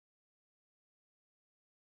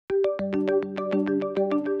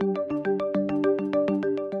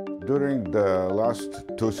During the last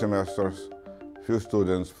 2 semesters, few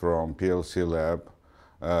students from PLC lab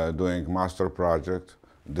doing master project,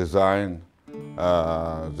 design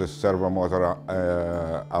the servo motor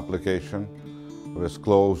application with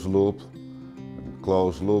closed loop.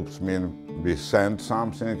 Closed loops mean we send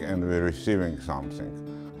something and we're receiving something.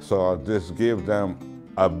 So this gives them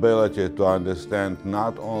ability to understand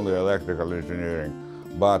not only electrical engineering,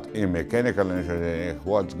 but in mechanical engineering,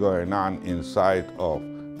 what's going on inside of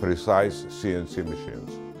precise CNC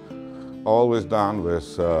machines. Always done with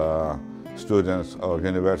students of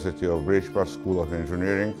University of Bridgeport School of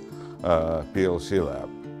Engineering, PLC lab.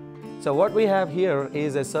 So what we have here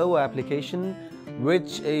is a servo application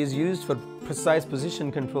which is used for precise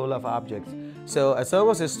position control of objects. So a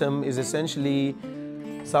servo system is essentially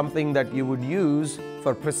something that you would use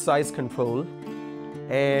for precise control.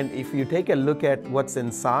 And if you take a look at what's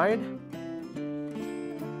inside,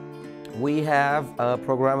 we have a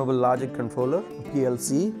programmable logic controller,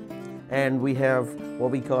 PLC, and we have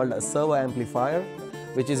what we call a servo amplifier,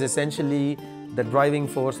 which is essentially the driving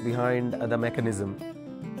force behind the mechanism.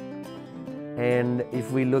 And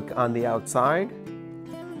if we look on the outside,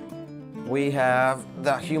 we have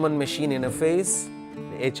the human machine interface,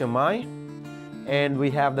 the HMI, and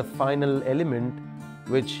we have the final element,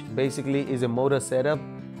 which basically is a motor setup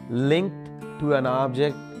linked to an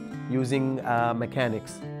object using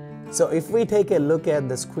mechanics. So if we take a look at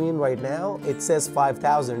the screen right now, it says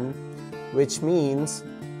 5,000, which means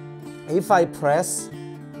if I press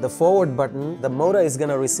the forward button, the motor is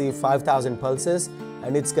going to receive 5,000 pulses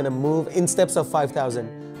and it's going to move in steps of 5,000,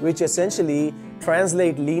 which essentially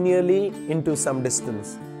translate linearly into some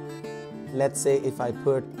distance. Let's say if I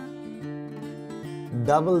put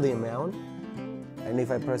double the amount, and if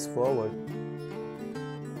I press forward,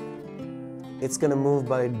 it's going to move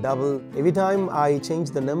by double. Every time I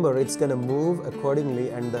change the number, it's going to move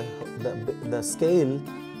accordingly, and the scale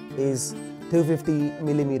is 250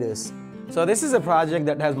 millimeters. So this is a project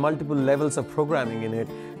that has multiple levels of programming in it.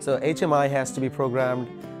 So HMI has to be programmed,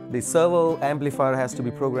 the servo amplifier has to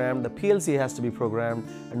be programmed, the PLC has to be programmed,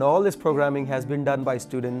 and all this programming has been done by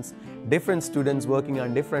students, different students working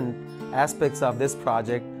on different aspects of this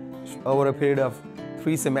project over a period of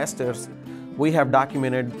 3 semesters. We have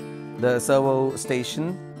documented the servo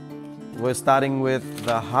station. We're starting with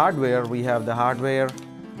the hardware. We have the hardware.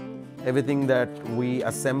 Everything that we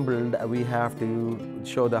assembled, we have to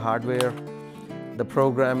show the hardware, the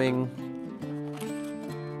programming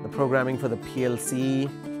for the PLC.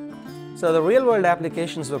 So the real-world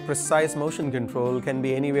applications for precise motion control can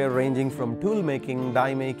be anywhere ranging from tool making,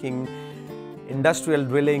 die making, industrial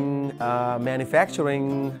drilling,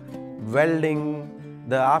 manufacturing, welding.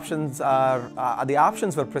 The options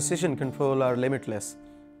for precision control are limitless.